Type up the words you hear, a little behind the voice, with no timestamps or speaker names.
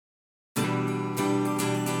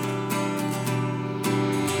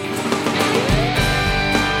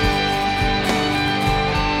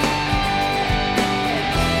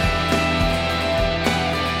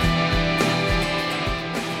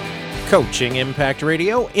Coaching Impact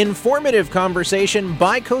Radio, informative conversation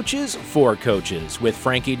by coaches for coaches with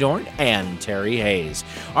Frankie Dorn and Terry Hayes.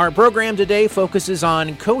 Our program today focuses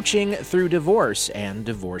on coaching through divorce and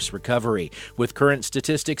divorce recovery. With current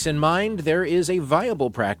statistics in mind, there is a viable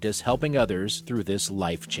practice helping others through this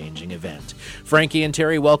life-changing event. Frankie and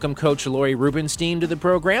Terry welcome Coach Lori Rubenstein to the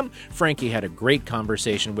program. Frankie had a great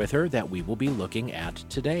conversation with her that we will be looking at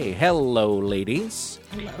today. Hello, ladies.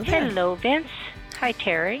 Hello there. Hello, Vince. Hi,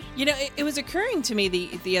 Terry. You know, it was occurring to me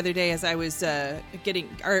the other day as I was getting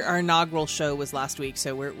our inaugural show was last week,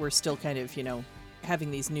 so we're still kind of,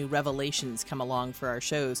 having these new revelations come along for our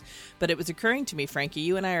shows. But it was occurring to me, Frankie,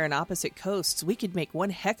 you and I are on opposite coasts. We could make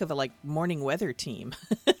one heck of a morning weather team.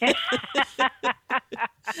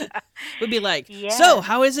 We'd be like, So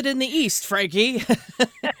how is it in the East, Frankie?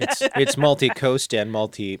 It's multi-coast and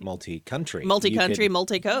multi-country. Multi-country,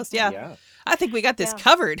 multi-coast, yeah. I think we got this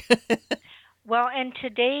covered. Well, and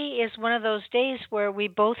today is one of those days where we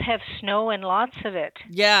both have snow and lots of it.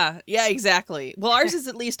 Yeah, exactly. Well, ours is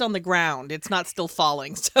at least on the ground. It's not still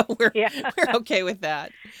falling, so we're okay with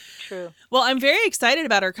that. True. Well, I'm very excited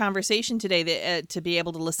about our conversation today to be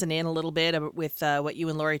able to listen in a little bit with what you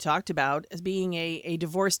and Lori talked about. As being a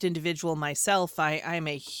divorced individual myself, I'm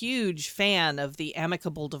a huge fan of the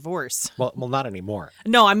amicable divorce. Well, not anymore.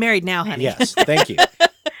 No, I'm married now, honey. Yes, thank you.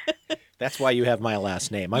 That's why you have my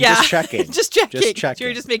last name. I'm just checking. Just checking.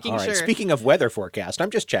 You're just making sure. Speaking of weather forecast,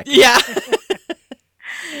 I'm just checking. Yeah.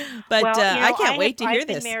 But I can't wait to hear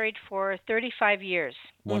this. I've been married for 35 years.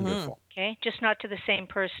 Wonderful. Okay, just not to the same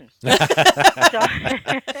person.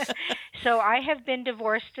 So I have been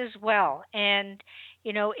divorced as well, and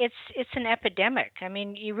it's an epidemic. I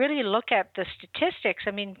mean, you really look at the statistics.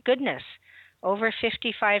 I mean, goodness. Over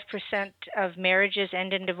 55% of marriages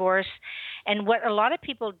end in divorce. And what a lot of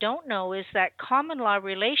people don't know is that common law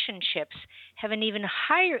relationships have an even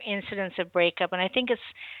higher incidence of breakup. And I think it's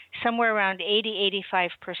somewhere around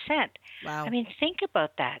 80-85%. Wow. I mean, think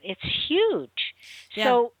about that. It's huge. Yeah.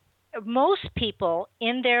 So most people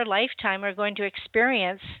in their lifetime are going to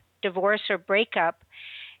experience divorce or breakup.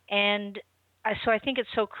 And so I think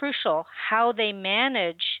it's so crucial how they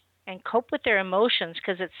manage and cope with their emotions,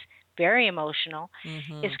 because it's very emotional,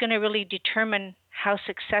 is going to really determine how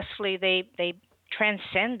successfully they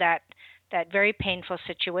transcend that very painful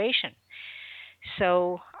situation.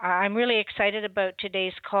 So I'm really excited about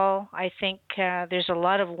today's call. I think there's a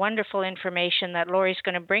lot of wonderful information that Lori's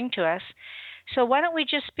going to bring to us. So why don't we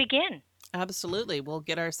just begin? Absolutely. We'll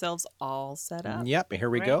get ourselves all set up. Yep, here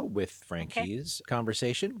we go with Frankie's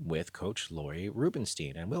conversation with Coach Lori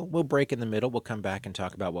Rubenstein. And we'll break in the middle. We'll come back and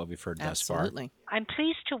talk about what we've heard thus far. Absolutely. I'm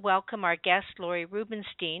pleased to welcome our guest, Lori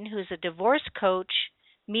Rubenstein, who's a divorce coach,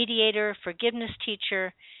 mediator, forgiveness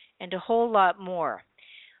teacher, and a whole lot more.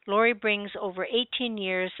 Lori brings over 18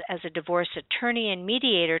 years as a divorce attorney and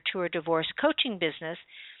mediator to her divorce coaching business,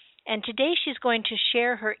 and today she's going to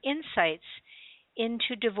share her insights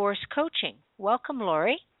into divorce coaching. Welcome,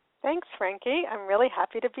 Lori. Thanks, Frankie. I'm really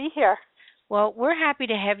happy to be here. Well, we're happy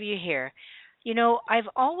to have you here. I've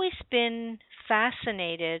always been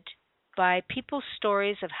fascinated by people's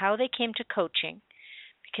stories of how they came to coaching,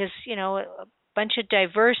 because, a bunch of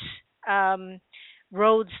diverse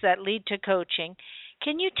roads that lead to coaching.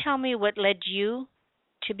 Can you tell me what led you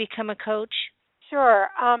to become a coach? Sure.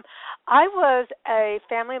 I was a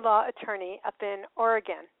family law attorney up in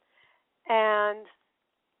Oregon. And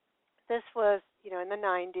this was, in the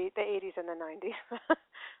 90s, the 80s and the 90s. I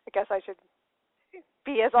guess I should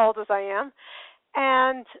be as old as I am.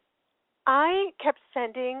 And I kept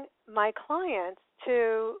sending my clients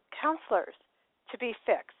to counselors to be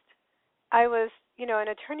fixed. I was, an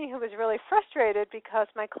attorney who was really frustrated because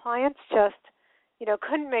my clients just,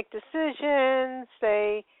 couldn't make decisions.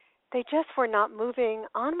 They just were not moving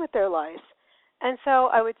on with their lives. And so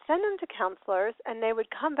I would send them to counselors, and they would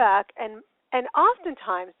come back, and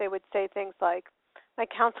oftentimes they would say things like, my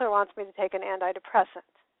counselor wants me to take an antidepressant.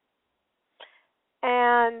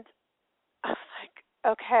 And I was like,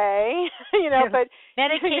 okay, but...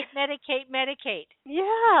 Medicate.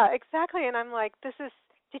 Yeah, exactly. And I'm like,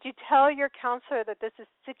 did you tell your counselor that this is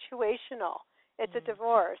situational? It's a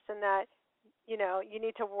divorce, and that, you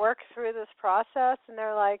need to work through this process? And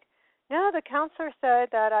they're like, no, the counselor said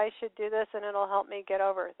that I should do this and it'll help me get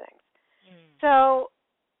over things. So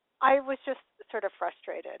I was just sort of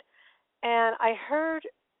frustrated. And I heard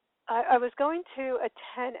I was going to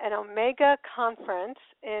attend an Omega conference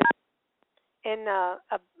in a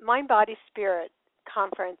Mind, Body, Spirit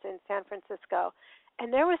conference in San Francisco.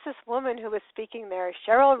 And there was this woman who was speaking there,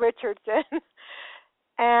 Cheryl Richardson.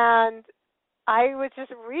 And I was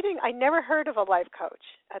just reading. I never heard of a life coach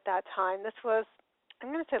at that time. This was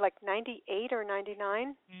I'm going to say like 98 or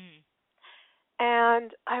 99. Mm.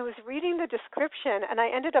 And I was reading the description, and I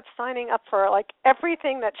ended up signing up for like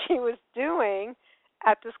everything that she was doing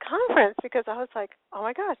at this conference because I was like, oh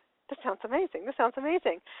my God, this sounds amazing. This sounds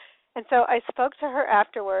amazing. And so I spoke to her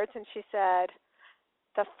afterwards, and she said,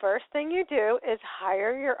 the first thing you do is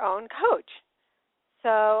hire your own coach.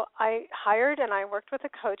 So I hired and I worked with a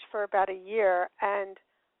coach for about a year and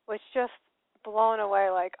was just blown away.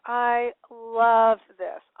 Like, I love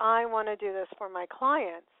this. I want to do this for my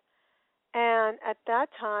clients. And at that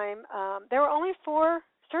time, there were only 4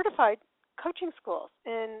 certified coaching schools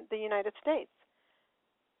in the United States.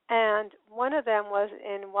 And one of them was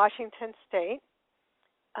in Washington State.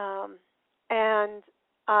 And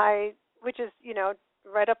which is,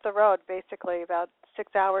 right up the road, basically, about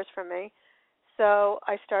 6 hours from me. So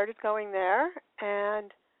I started going there,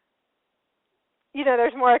 and,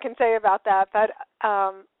 there's more I can say about that, but I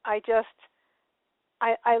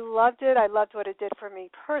loved it. I loved what it did for me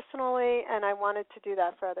personally, and I wanted to do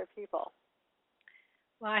that for other people.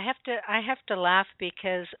 Well, I have to laugh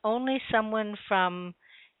because only someone from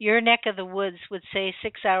your neck of the woods would say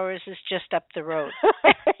 6 hours is just up the road.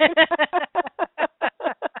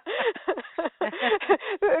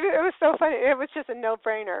 It was so funny. It was just a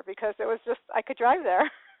no-brainer because it was just I could drive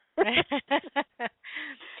there.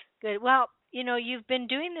 Good. Well, you've been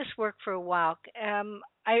doing this work for a while.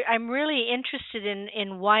 I'm really interested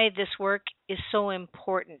in why this work is so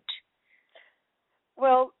important.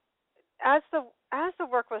 Well, as the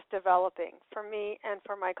work was developing for me and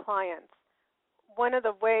for my clients, one of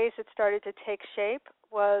the ways it started to take shape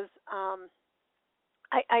was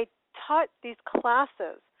I taught these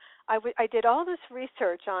classes. I did all this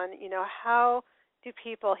research on, how do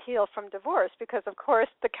people heal from divorce, because, of course,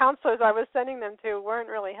 the counselors I was sending them to weren't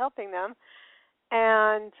really helping them.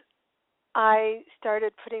 And I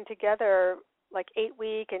started putting together like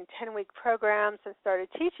 8-week and 10-week programs and started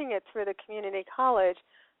teaching it through the community college,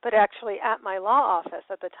 but actually at my law office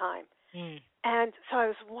at the time. Mm. And so I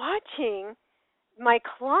was watching my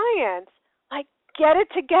clients like get it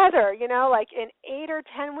together, like in 8 or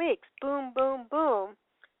 10 weeks, boom, boom, boom.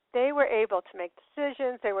 They were able to make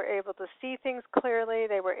decisions. They were able to see things clearly.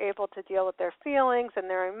 They were able to deal with their feelings and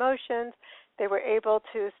their emotions. They were able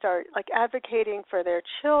to start like advocating for their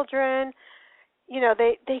children.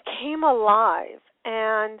 They came alive,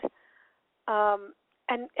 and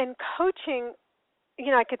coaching,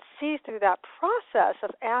 I could see through that process of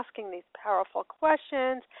asking these powerful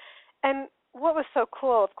questions. And what was so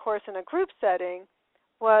cool, of course, in a group setting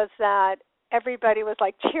was that everybody was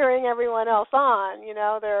like cheering everyone else on. It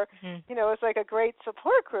was like a great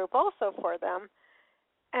support group also for them.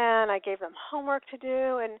 And I gave them homework to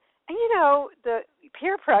do, and the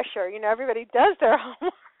peer pressure. Everybody does their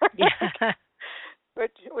homework, yeah.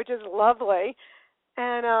 which is lovely.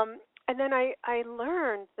 And then I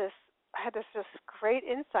learned this. I had this great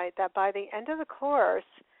insight that by the end of the course,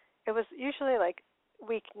 it was usually like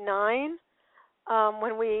week 9,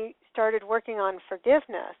 when we started working on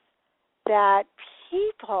forgiveness, that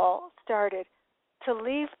people started to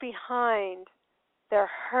leave behind their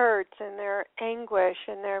hurts and their anguish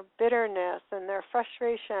and their bitterness and their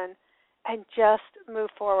frustration and just move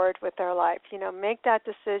forward with their life. Make that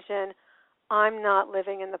decision. I'm not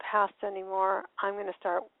living in the past anymore. I'm going to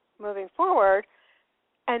start moving forward.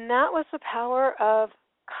 And that was the power of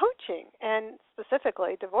coaching, and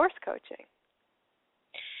specifically divorce coaching.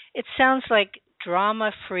 It sounds like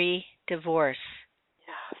drama-free divorce.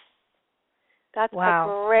 Yes. That's wow.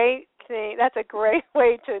 a great thing. That's a great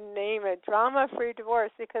way to name it, drama-free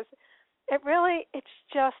divorce, because it's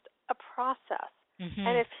just a process. Mm-hmm.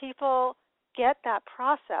 And if people get that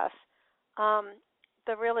process,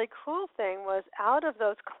 the really cool thing was out of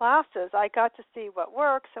those classes, I got to see what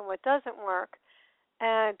works and what doesn't work.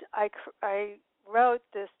 And I wrote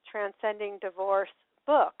this Transcending Divorce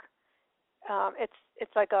book.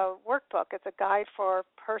 It's like a workbook. It's a guide for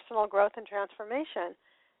personal growth and transformation.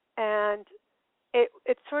 And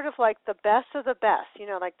it's sort of like the best of the best.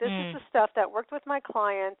 Like this is the stuff that worked with my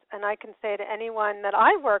clients, and I can say to anyone that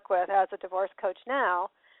I work with as a divorce coach now,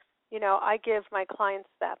 I give my clients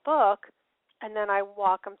that book, and then I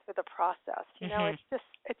walk them through the process.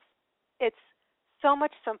 It's so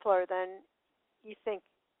much simpler than you think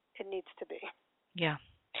it needs to be. Yeah.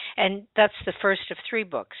 And that's the first of 3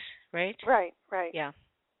 books, right? Right. Yeah.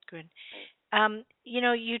 Good.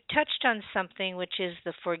 You touched on something, which is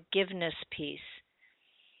the forgiveness piece.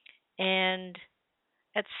 And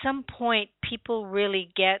at some point, people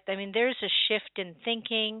really there's a shift in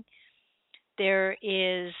thinking. There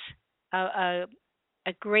is a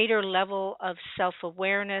greater level of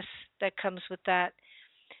self-awareness that comes with that.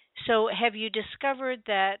 So, have you discovered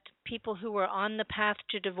that people who were on the path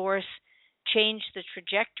to divorce changed the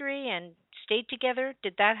trajectory and stayed together?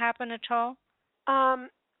 Did that happen at all? Um,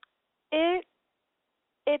 it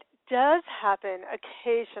it does happen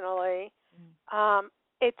occasionally. Mm.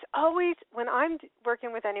 It's always when I'm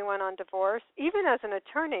working with anyone on divorce, even as an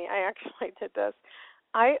attorney, I actually did this.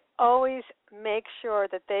 I always make sure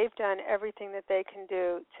that they've done everything that they can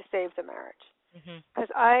do to save the marriage. Mhm.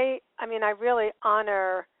 Because I really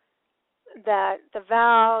honor that the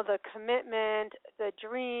vow, the commitment, the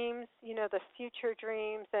dreams, the future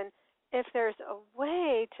dreams, and if there's a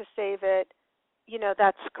way to save it,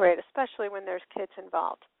 that's great, especially when there's kids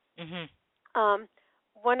involved. Mhm. Um,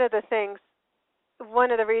 one of the things,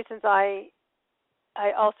 one of the reasons I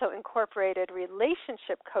also incorporated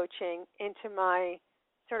relationship coaching into my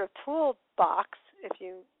sort of toolbox, if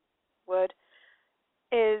you would,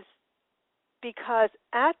 is because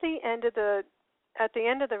at the end of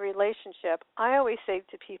the relationship, I always say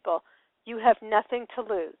to people, you have nothing to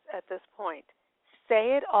lose at this point.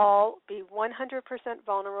 Say it all, be 100%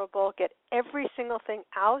 vulnerable, get every single thing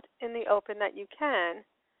out in the open that you can,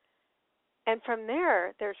 and from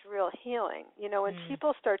there, there's real healing. When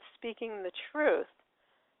people start speaking the truth,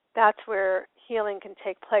 that's where healing can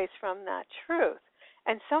take place from that truth.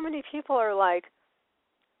 And so many people are like,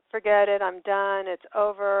 forget it, I'm done, it's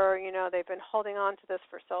over, they've been holding on to this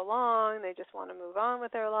for so long, they just want to move on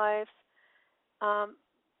with their lives.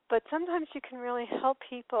 But sometimes you can really help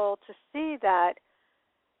people to see that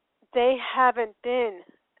they haven't been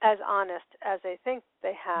as honest as they think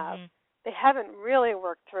they have. Mhm. They haven't really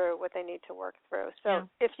worked through what they need to work through. So Yeah.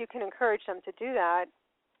 if you can encourage them to do that,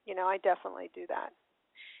 I definitely do that.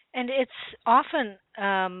 And it's often,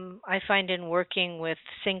 I find in working with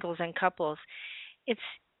singles and couples, it's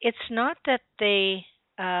it's not that they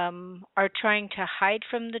are trying to hide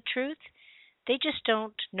from the truth. They just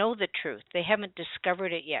don't know the truth. They haven't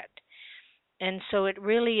discovered it yet. And so it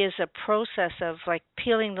really is a process of like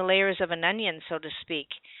peeling the layers of an onion, so to speak,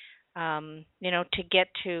 to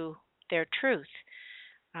get to their truth.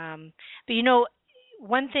 But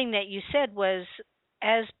one thing that you said was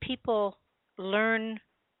as people learn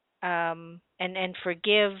and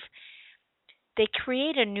forgive, they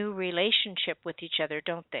create a new relationship with each other,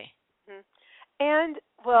 don't they? Mhm. And,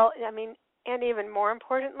 well, and even more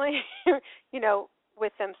importantly,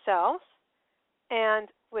 with themselves and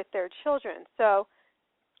with their children. So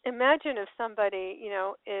imagine if somebody,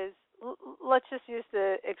 let's just use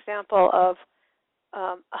the example of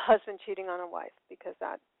a husband cheating on a wife, because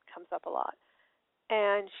that comes up a lot.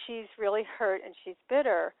 And she's really hurt and she's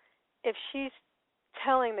bitter. If she's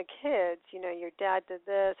telling the kids, your dad did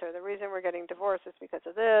this, or the reason we're getting divorced is because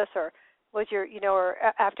of this, or or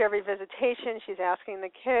after every visitation, she's asking the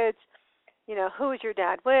kids, who was your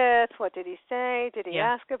dad with? What did he say? Did he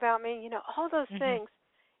Yeah. ask about me? All those Mhm. things.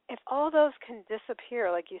 If all those can disappear,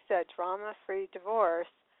 like you said, drama-free divorce,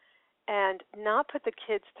 and not put the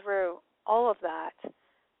kids through all of that,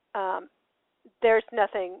 there's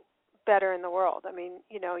nothing better in the world.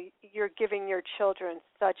 You're giving your children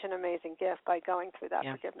such an amazing gift by going through that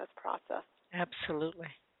Yeah. forgiveness process. Absolutely.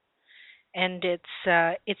 And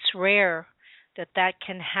it's rare that that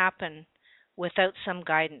can happen without some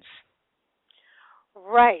guidance.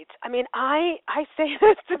 Right. I say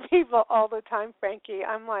this to people all the time, Frankie.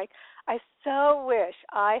 I'm like, I so wish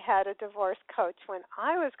I had a divorce coach when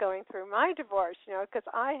I was going through my divorce, because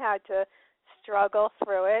I had to struggle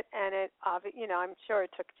through it, and I'm sure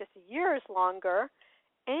it took just years longer.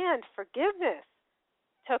 And forgiveness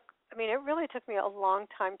it really took me a long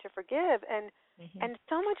time to forgive, and Mhm. and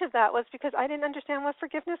so much of that was because I didn't understand what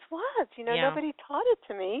forgiveness was. Yeah. Nobody taught it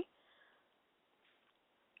to me.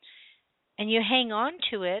 And you hang on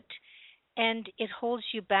to it, and it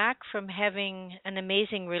holds you back from having an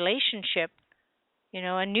amazing relationship,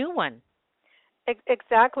 a new one.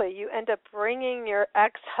 Exactly. You end up bringing your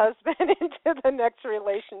ex-husband into the next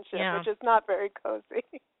relationship, Yeah. which is not very cozy.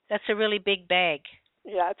 That's a really big bag.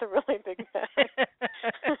 Yeah, it's a really big mess.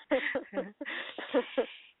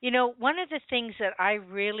 One of the things that I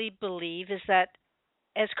really believe is that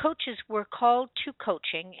as coaches, we're called to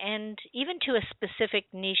coaching and even to a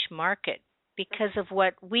specific niche market because of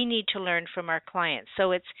what we need to learn from our clients.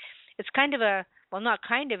 So it's kind of not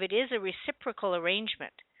kind of, it is a reciprocal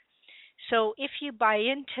arrangement. So if you buy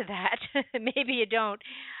into that, maybe you don't,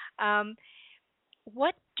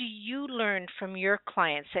 what do you learn from your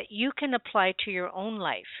clients that you can apply to your own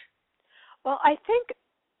life? Well, I think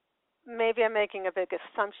maybe I'm making a big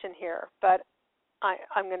assumption here, but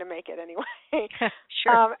I'm going to make it anyway.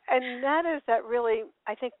 Sure. And that is that really,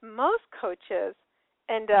 I think most coaches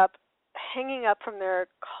end up hanging up from their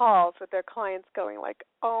calls with their clients going like,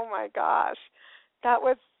 oh my gosh, that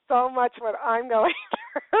was so much what I'm going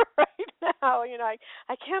through right now.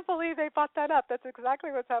 I can't believe they brought that up. That's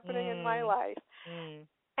exactly what's happening in my life.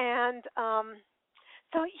 And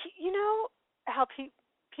so, how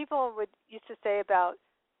people used to say about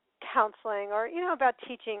counseling or, about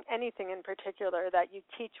teaching anything in particular, that you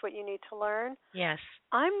teach what you need to learn. Yes.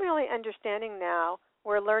 I'm really understanding now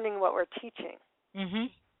we're learning what we're teaching. Mm-hmm.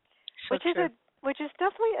 Which is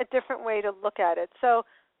definitely a different way to look at it. So,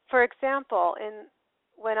 for example,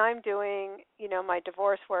 when I'm doing, my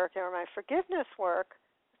divorce work or my forgiveness work,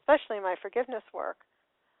 especially my forgiveness work,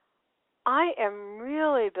 I am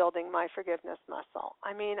really building my forgiveness muscle.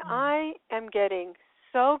 I mean, I am getting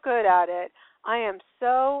so good at it. I am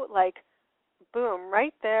so, boom,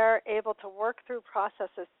 right there, able to work through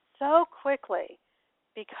processes so quickly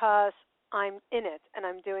because I'm in it and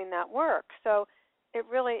I'm doing that work. So it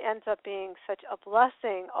really ends up being such a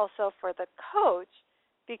blessing also for the coach,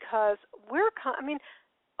 because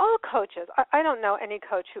all coaches, I don't know any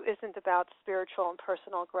coach who isn't about spiritual and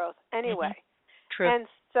personal growth anyway. Mm-hmm. True. And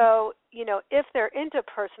so, if they're into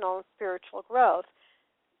personal and spiritual growth,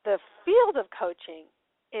 the field of coaching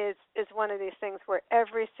is one of these things where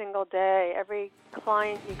every single day, every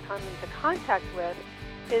client you come into contact with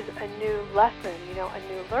is a new lesson, a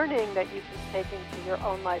new learning that you can take into your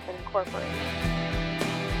own life and incorporate.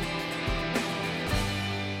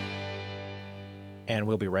 And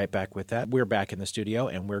we'll be right back with that. We're back in the studio,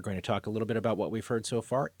 and we're going to talk a little bit about what we've heard so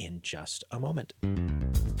far in just a moment.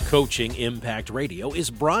 Coaching Impact Radio is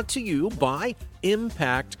brought to you by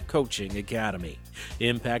Impact Coaching Academy.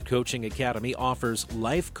 Impact Coaching Academy offers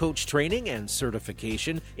life coach training and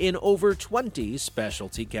certification in over 20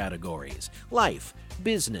 specialty categories: life,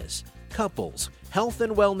 business, couples, health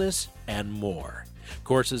and wellness, and more.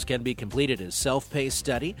 Courses can be completed as self-paced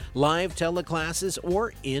study, live teleclasses,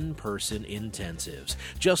 or in-person intensives.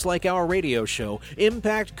 Just like our radio show,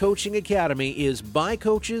 Impact Coaching Academy is by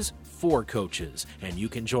coaches for coaches, and you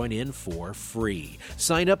can join in for free.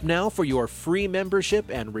 Sign up now for your free membership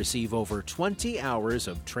and receive over 20 hours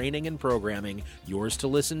of training and programming, yours to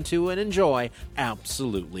listen to and enjoy,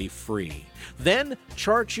 absolutely free. Then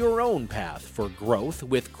chart your own path for growth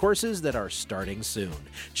with courses that are starting soon.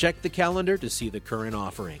 Check the calendar to see the current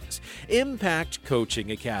offerings. Impact Coaching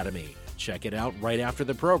Academy. Check it out right after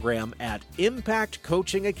the program at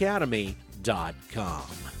impactcoachingacademy.com.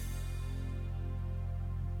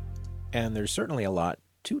 And there's certainly a lot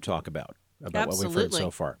to talk about what we've heard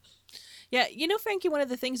so far. Yeah, Frankie, one of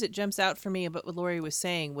the things that jumps out for me about what Lori was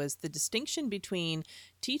saying was the distinction between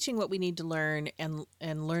teaching what we need to learn and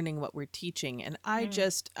learning what we're teaching. And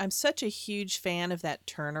I'm such a huge fan of that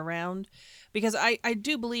turnaround, because I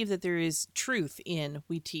do believe that there is truth in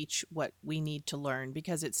we teach what we need to learn,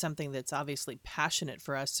 because it's something that's obviously passionate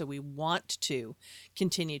for us. So we want to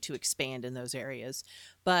continue to expand in those areas.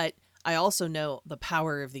 But I also know the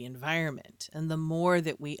power of the environment, and the more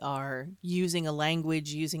that we are using a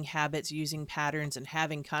language, using habits, using patterns, and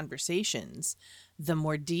having conversations, the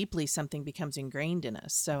more deeply something becomes ingrained in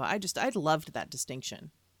us. So I loved that distinction.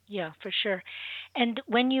 Yeah, for sure. And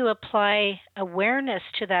when you apply awareness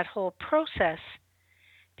to that whole process,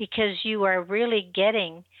 because you are really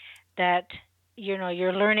getting that,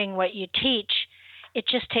 you're learning what you teach, it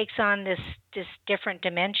just takes on this different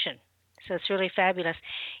dimension. So it's really fabulous.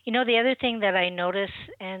 The other thing that I notice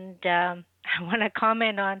and I want to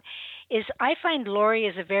comment on is I find Lori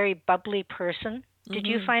is a very bubbly person. Did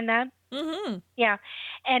you find that? Mm-hmm. Yeah.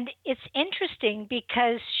 And it's interesting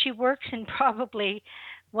because she works in probably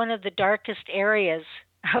one of the darkest areas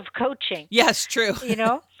of coaching. Yes, true.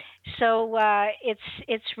 So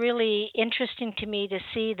it's really interesting to me to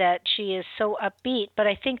see that she is so upbeat, but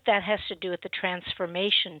I think that has to do with the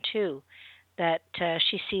transformation too that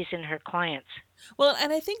she sees in her clients. Well,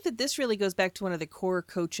 and I think that this really goes back to one of the core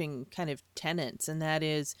coaching kind of tenets, and that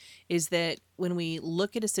is that when we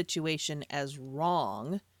look at a situation as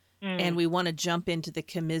wrong, and we want to jump into the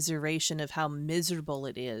commiseration of how miserable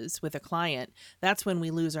it is with a client, that's when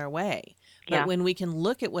we lose our way. But when we can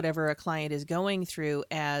look at whatever a client is going through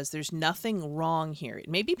as there's nothing wrong here. It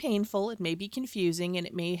may be painful, it may be confusing, and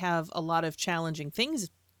it may have a lot of challenging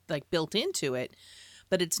things built into it,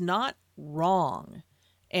 but it's not wrong.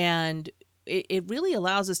 And it really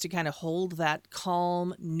allows us to kind of hold that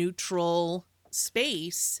calm, neutral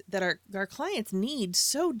space that our clients need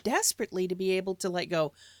so desperately to be able to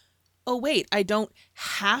go, oh, wait, I don't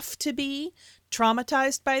have to be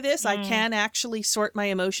traumatized by this. I can actually sort my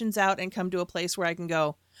emotions out and come to a place where I can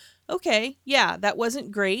go, okay, yeah, that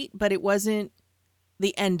wasn't great, but it wasn't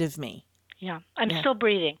the end of me. Yeah, I'm still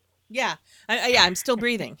breathing. Yeah. I'm still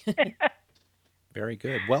breathing. Very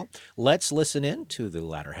good. Well, let's listen in to the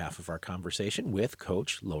latter half of our conversation with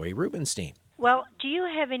Coach Lori Rubenstein. Well, do you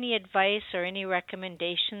have any advice or any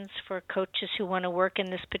recommendations for coaches who want to work in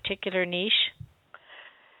this particular niche?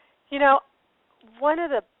 You know, one of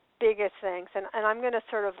the biggest things, and I'm going to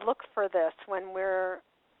sort of look for this when we're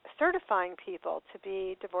certifying people to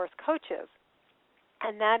be divorce coaches,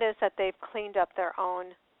 and that is that they've cleaned up their own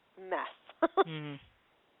mess,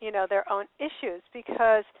 you know, their own issues,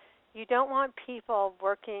 because you don't want people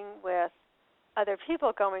working with other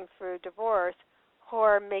people going through divorce who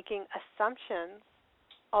are making assumptions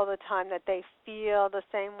all the time that they feel the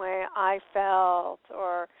same way I felt,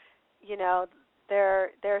 or, you know,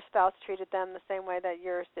 their spouse treated them the same way that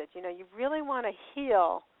yours did. You know, you really want to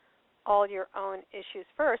heal all your own issues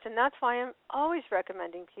first, and that's why I'm always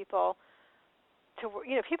recommending people to,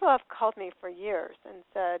 you know, people have called me for years and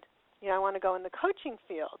said, you know, I want to go in the coaching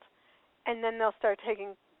field, and then they'll start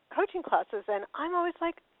taking coaching classes, and I'm always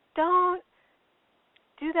like, don't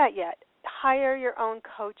do that yet. Hire your own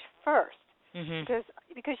coach first,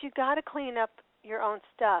 because you got to clean up your own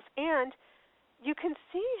stuff, and you can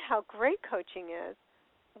see how great coaching is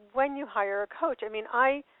when you hire a coach. I mean,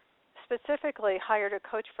 I specifically hired a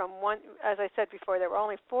coach from one, as I said before, there were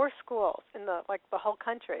only 4 schools in the whole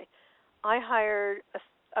country. I hired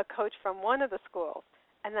a coach from one of the schools,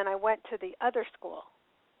 and then I went to the other school,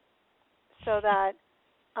 so that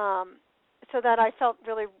I felt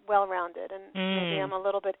really well-rounded. And maybe I'm a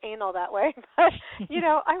little bit anal that way, but you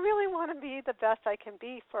know, I really want to be the best I can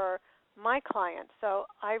be for my clients. So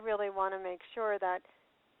I really want to make sure that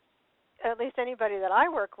at least anybody that I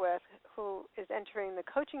work with who is entering the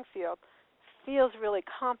coaching field feels really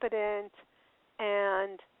competent,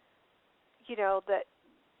 and you know, that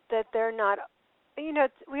they're not, you know,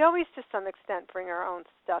 we always to some extent bring our own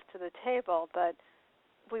stuff to the table, but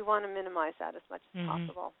we want to minimize that as much as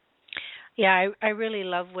possible. Yeah, I really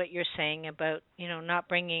love what you're saying about, you know, not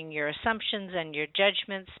bringing your assumptions and your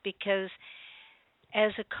judgments, because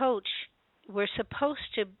as a coach, we're supposed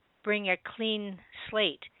to bring a clean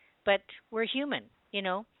slate, but we're human, you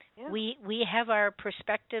know. Yeah. We have our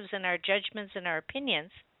perspectives and our judgments and our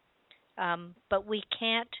opinions, but we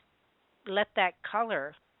can't let that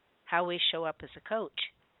color how we show up as a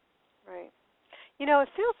coach. Right. You know, it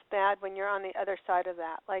feels bad when you're on the other side of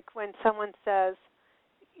that. Like when someone says,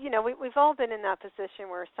 you know, we've all been in that position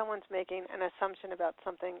where someone's making an assumption about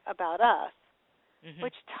something about us,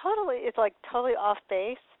 which totally is like totally off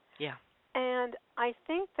base. Yeah. And I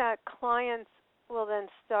think that clients will then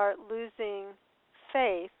start losing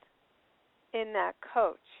faith in that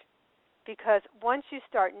coach, because once you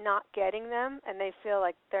start not getting them and they feel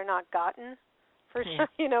like they're not gotten, for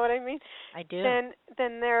you know what I mean? I do. Then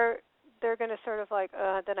they're going to sort of like,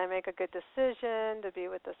 did I make a good decision to be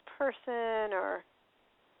with this person, or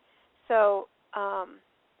so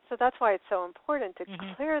that's why it's so important to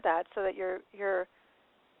clear that, so that you're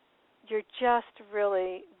just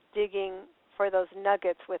really digging for those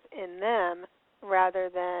nuggets within them, rather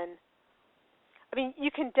than, I mean,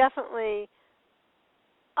 you can definitely,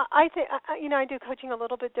 I think, you know, I do coaching a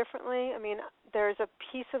little bit differently. I mean, there's a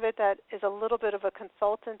piece of it that is a little bit of a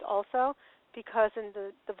consultant also, because in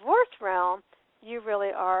the divorce realm, you really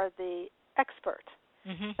are the expert.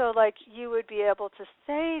 So, like, you would be able to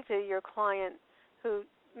say to your client who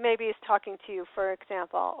maybe is talking to you, for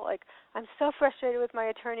example, like, I'm so frustrated with my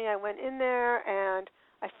attorney. I went in there and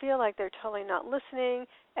I feel like they're totally not listening,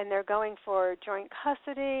 and they're going for joint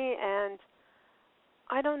custody, and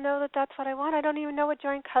I don't know that that's what I want. I don't even know what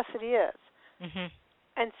joint custody is.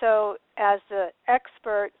 And so as the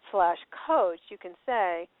expert / coach, you can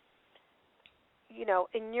say, you know,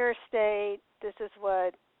 in your state, this is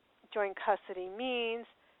what joint custody means,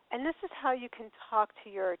 and this is how you can talk to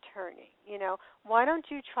your attorney. You know, why don't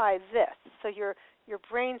you try this? So you're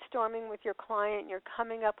brainstorming with your client, you're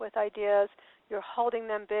coming up with ideas, you're holding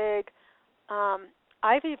them big.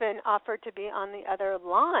 I've even offered to be on the other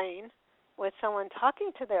line with someone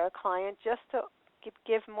talking to their client just to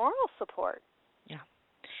give moral support. Yeah.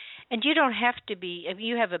 And you don't have to be, if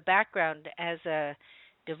you have a background as a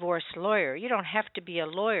divorce lawyer, you don't have to be a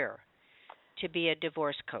lawyer to be a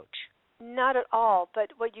divorce coach. Not at all.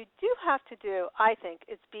 But what you do have to do, I think,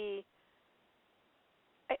 is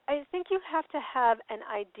I think you have to have an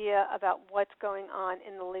idea about what's going on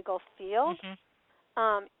in the legal field.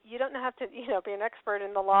 You don't have to, you know, be an expert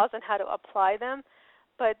in the laws and how to apply them.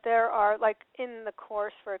 But there are, like in the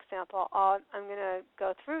course, for example, I'm going to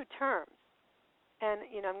go through terms. And,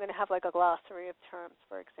 you know, I'm going to have like a glossary of terms,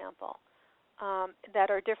 for example,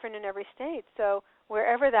 that are different in every state. So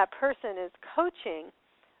wherever that person is coaching,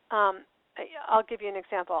 I'll give you an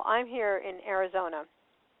example. I'm here in Arizona,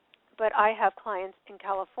 but I have clients in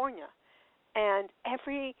California, and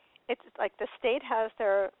it's like the state has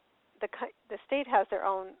their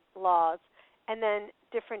own laws, and then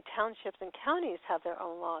different townships and counties have their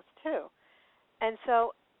own laws too. And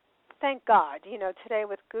so, thank God, today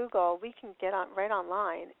with Google, we can get right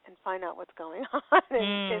online and find out what's going on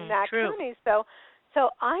in that true. county. So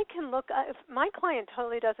I can look. If my client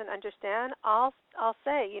totally doesn't understand, I'll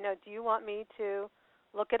say, do you want me to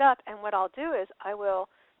look it up? And what I'll do is I will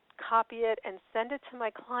copy it and send it to my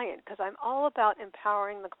client, because I'm all about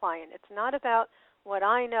empowering the client. It's not about what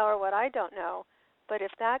I know or what I don't know, but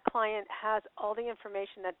if that client has all the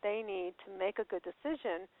information that they need to make a good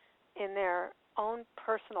decision in their own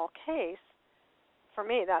personal case, for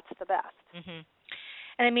me, that's the best. Mm-hmm.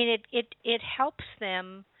 And I mean, it helps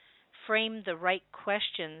them frame the right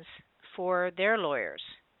questions for their lawyers.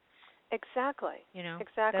 Exactly.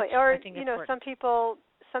 Exactly. Or I think some people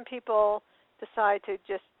decide to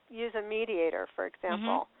just use a mediator, for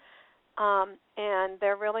example. And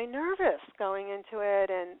they're really nervous going into it,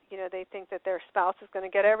 and they think that their spouse is going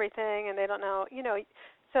to get everything, and they don't know.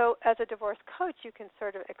 So as a divorce coach, you can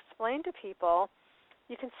sort of explain to people.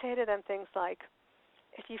 You can say to them things like,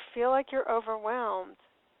 if you feel like you're overwhelmed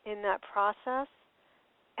in that process,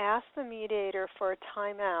 ask the mediator for a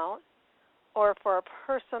timeout or for a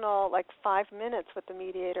personal, 5 minutes with the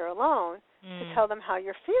mediator alone to tell them how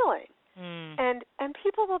you're feeling. And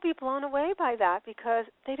people will be blown away by that, because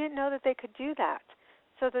they didn't know that they could do that.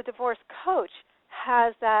 So the divorce coach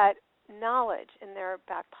has that knowledge in their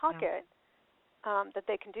back pocket that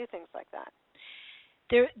they can do things like that.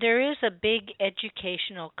 There is a big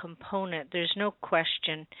educational component. There's no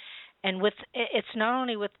question. And it's not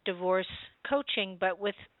only with divorce coaching, but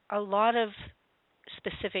with a lot of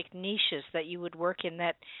specific niches that you would work in,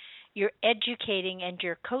 that you're educating and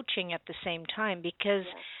you're coaching at the same time, because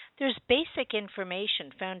there's basic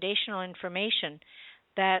information, foundational information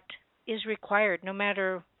that is required no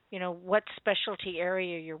matter, what specialty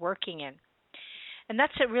area you're working in. And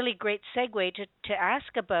that's a really great segue to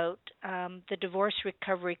ask about the Divorce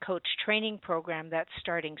Recovery Coach training program that's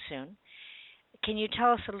starting soon. Can you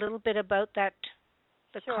tell us a little bit about that,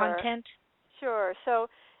 the content? Sure. So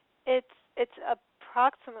it's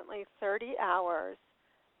approximately 30 hours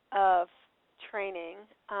of training.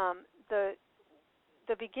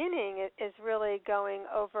 The beginning is really going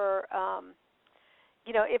over,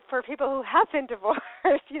 for people who have been divorced,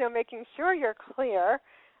 making sure you're clear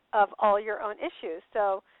of all your own issues.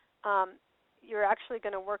 So you're actually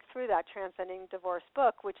going to work through that Transcending Divorce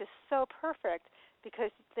book, which is so perfect,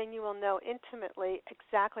 because then you will know intimately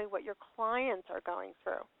exactly what your clients are going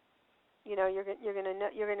through. You're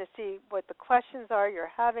going to see what the questions are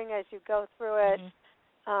you're having as you go through it.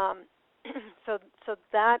 So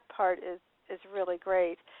that part is really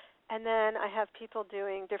great. And then I have people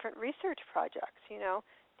doing different research projects.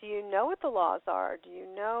 Do you know what the laws are? Do you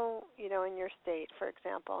know, in your state, for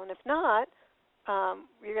example? And if not,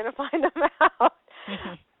 you're going to find them out.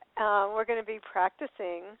 We're going to be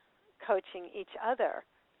practicing coaching each other.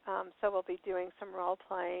 So we'll be doing some role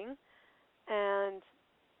playing, and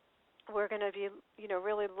we're going to be,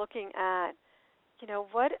 really looking at,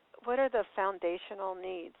 what are the foundational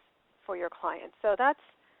needs for your clients. So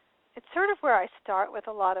it's sort of where I start with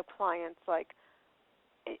a lot of clients.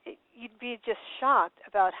 You'd be just shocked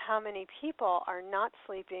about how many people are not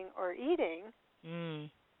sleeping or eating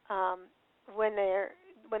when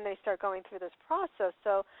they start going through this process.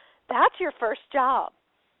 So that's your first job.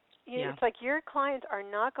 It's like your clients are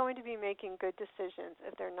not going to be making good decisions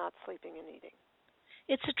if they're not sleeping and eating.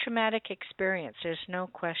 It's a traumatic experience. There's no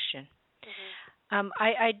question.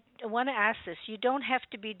 I want to ask this. You don't have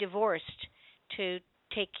to be divorced to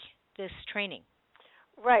take this training.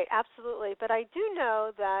 Right, absolutely. But I do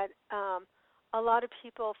know that a lot of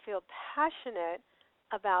people feel passionate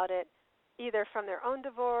about it, either from their own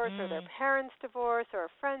divorce or their parents' divorce or a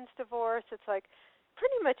friend's divorce. It's like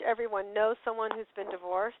pretty much everyone knows someone who's been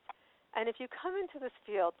divorced. And if you come into this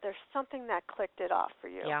field, there's something that clicked it off for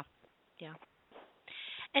you. Yeah.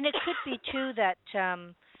 And it could be, too, that,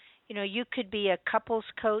 you could be a couples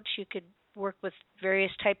coach. You could work with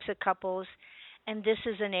various types of couples. And this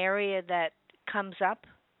is an area that comes up.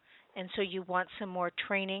 And so you want some more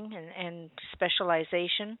training and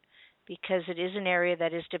specialization, because it is an area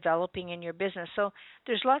that is developing in your business. So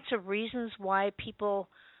there's lots of reasons why people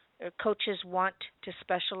or coaches want to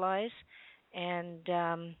specialize. And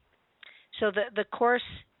so the course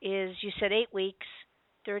is, you said 8 weeks,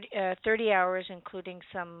 30 hours, including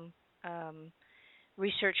some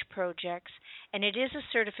research projects. And it is a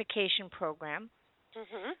certification program.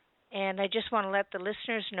 And I just want to let the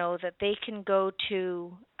listeners know that they can go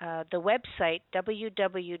to the website,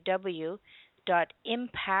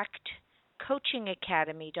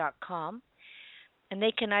 www.impactcoachingacademy.com, and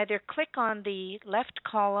they can either click on the left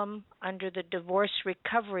column under the divorce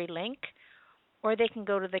recovery link, or they can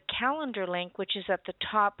go to the calendar link, which is at the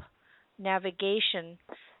top navigation,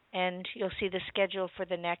 and you'll see the schedule for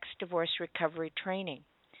the next divorce recovery training.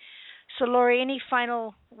 So, Lori, any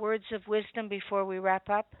final words of wisdom before we wrap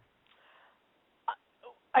up?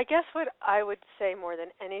 I guess what I would say more than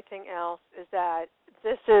anything else is that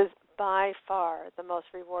this is by far the most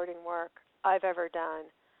rewarding work I've ever done.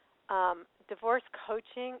 Divorce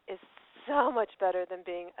coaching is so much better than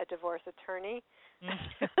being a divorce attorney.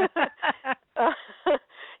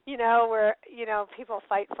 Where people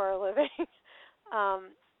fight for a living.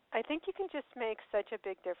 I think you can just make such a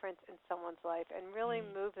big difference in someone's life and really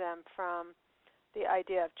move them from the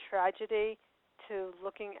idea of tragedy to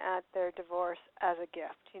looking at their divorce as a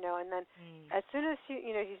gift, and then as soon as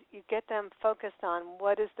you get them focused on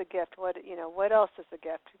what is the gift, what else is the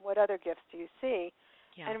gift, what other gifts do you see,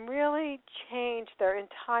 and really change their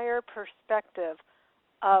entire perspective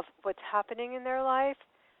of what's happening in their life.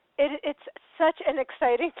 It's such an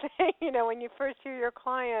exciting thing, when you first hear your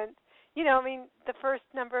client, the first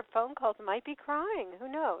number of phone calls might be crying, who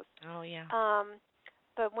knows? Oh yeah.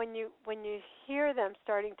 But when you hear them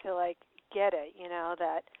starting to get it,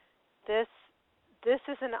 that this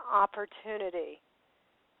is an opportunity.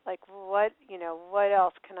 What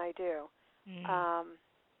else can I do?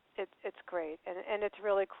 It's great, and it's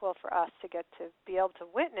really cool for us to get to be able to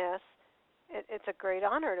witness. It's a great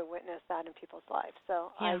honor to witness that in people's lives.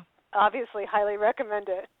 So I obviously highly recommend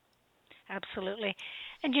it. Absolutely.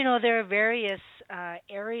 And, there are various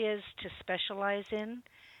areas to specialize in.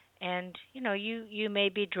 And, you may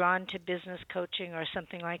be drawn to business coaching or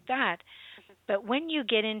something like that. But when you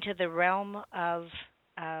get into the realm of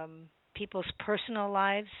people's personal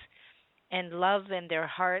lives and love in their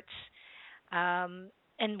hearts,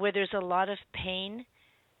 and where there's a lot of pain,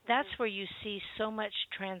 that's where you see so much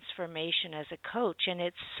transformation as a coach. And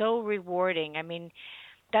it's so rewarding. I mean,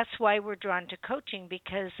 that's why we're drawn to coaching,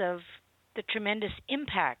 because of the tremendous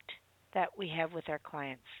impact that we have with our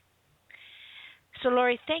clients. So,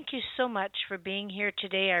 Lori, thank you so much for being here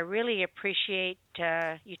today. I really appreciate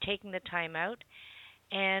you taking the time out,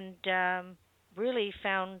 and really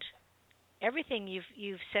found everything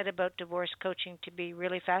you've said about divorce coaching to be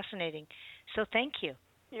really fascinating. So thank you.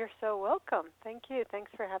 You're so welcome. Thank you.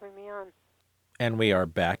 Thanks for having me on. And we are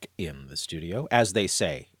back in the studio, as they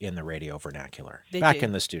say in the radio vernacular.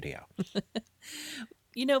 In the studio.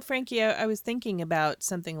 Frankie, I was thinking about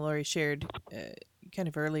something Lori shared kind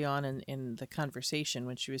of early on in the conversation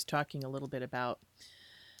when she was talking a little bit about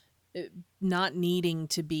not needing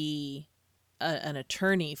to be an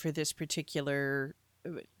attorney for this particular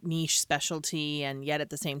niche specialty, and yet at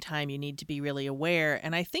the same time you need to be really aware.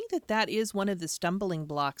 And I think that is one of the stumbling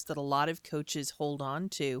blocks that a lot of coaches hold on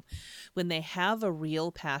to when they have a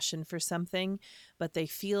real passion for something, but they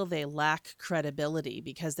feel they lack credibility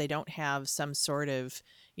because they don't have some sort of,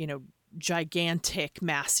 gigantic,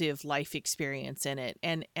 massive life experience in it.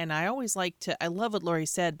 And I always I love what Lori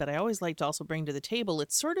said, but I always like to also bring to the table,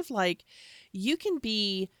 it's sort of like you can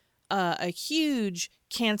be a huge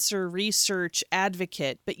cancer research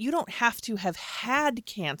advocate, but you don't have to have had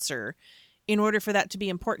cancer in order for that to be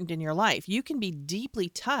important in your life. You can be deeply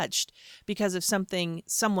touched because of something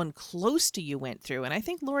someone close to you went through. And I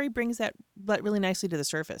think Lori brings that really nicely to the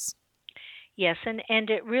surface. Yes, and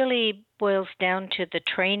it really boils down to the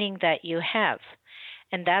training that you have.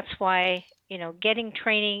 And that's why, getting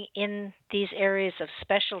training in these areas of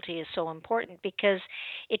specialty is so important, because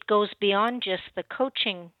it goes beyond just the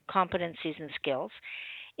coaching competencies and skills.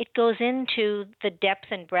 It goes into the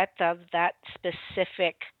depth and breadth of that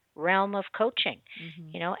specific realm of coaching,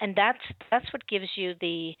 and that's what gives you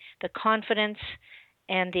the confidence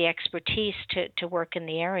and the expertise to work in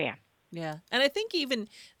the area. Yeah. And I think even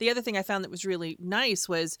the other thing I found that was really nice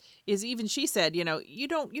is even she said,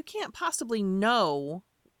 you can't possibly know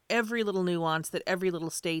every little nuance that every little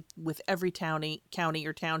state with every county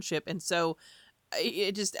or township. And so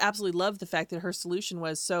I just absolutely loved the fact that her solution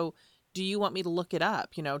was, so do you want me to look it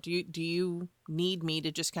up? Do you need me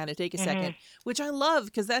to just kind of take a second, which I love,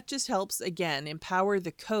 because that just helps, again, empower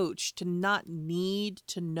the coach to not need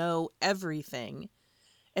to know everything,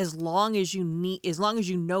 as long as you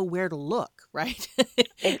know where to look, right?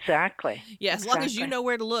 Exactly. Yeah, as long as you know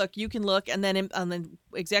where to look, you can look, and then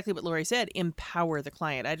exactly what Lori said, empower the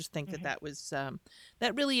client. I just think that was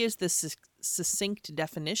that really is the succinct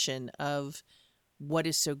definition of what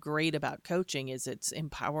is so great about coaching, is it's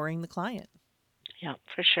empowering the client. Yeah,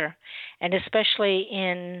 for sure. And especially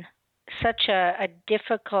in such a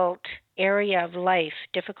difficult area of life,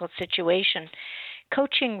 difficult situation,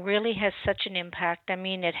 coaching really has such an impact. I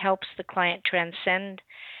mean, it helps the client transcend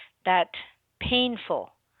that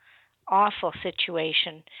painful, awful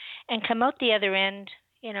situation and come out the other end,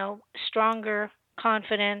 stronger,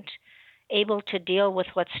 confident, able to deal with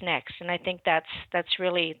what's next. And I think that's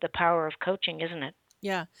really the power of coaching, isn't it?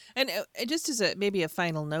 Yeah. And just as maybe a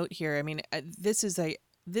final note here, I mean,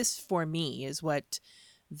 this for me is what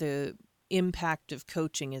the impact of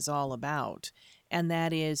coaching is all about. And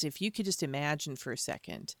that is, if you could just imagine for a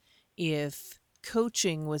second, if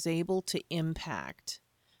coaching was able to impact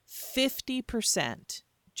 50%,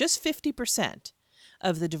 just 50%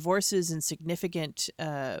 of the divorces and significant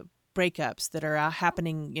breakups that are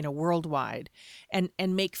happening, worldwide, and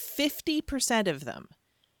make 50% of them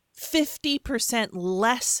 50%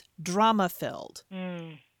 less drama filled,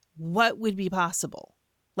 what would be possible?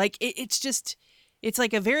 Like, it's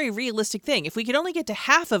like a very realistic thing. If we could only get to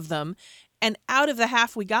half of them, and out of the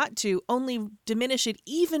half we got to, only diminish it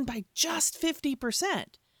even by just 50%,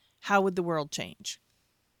 how would the world change?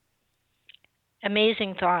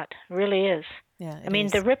 Amazing thought. Really is. Yeah. I mean,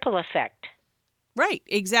 the ripple effect. Right.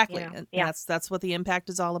 Exactly. Yeah. That's what the impact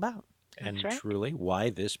is all about. And truly why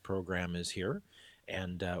this program is here.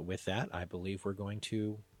 And with that, I believe we're going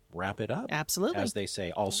to wrap it up. Absolutely. As they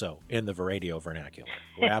say also in the radio vernacular.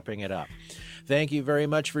 Wrapping it up. Thank you very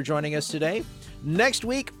much for joining us today. Next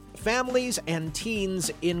week, families and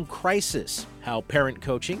teens in crisis. How parent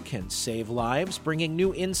coaching can save lives, bringing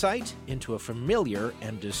new insight into a familiar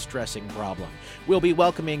and distressing problem. We'll be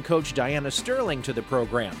welcoming Coach Diana Sterling to the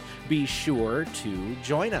program. Be sure to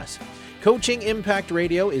join us. Coaching Impact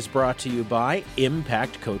Radio is brought to you by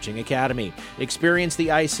Impact Coaching Academy. Experience the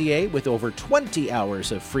ICA with over 20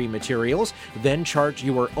 hours of free materials, then chart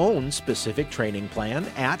your own specific training plan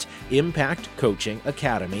at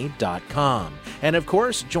impactcoachingacademy.com. And of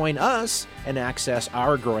course, join us and access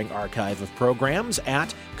our growing archive of programs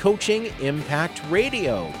at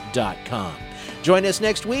coachingimpactradio.com. Join us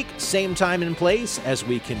next week, same time and place, as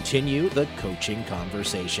we continue the coaching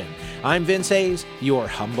conversation. I'm Vince Hayes, your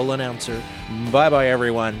humble announcer. Bye-bye,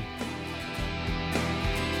 everyone.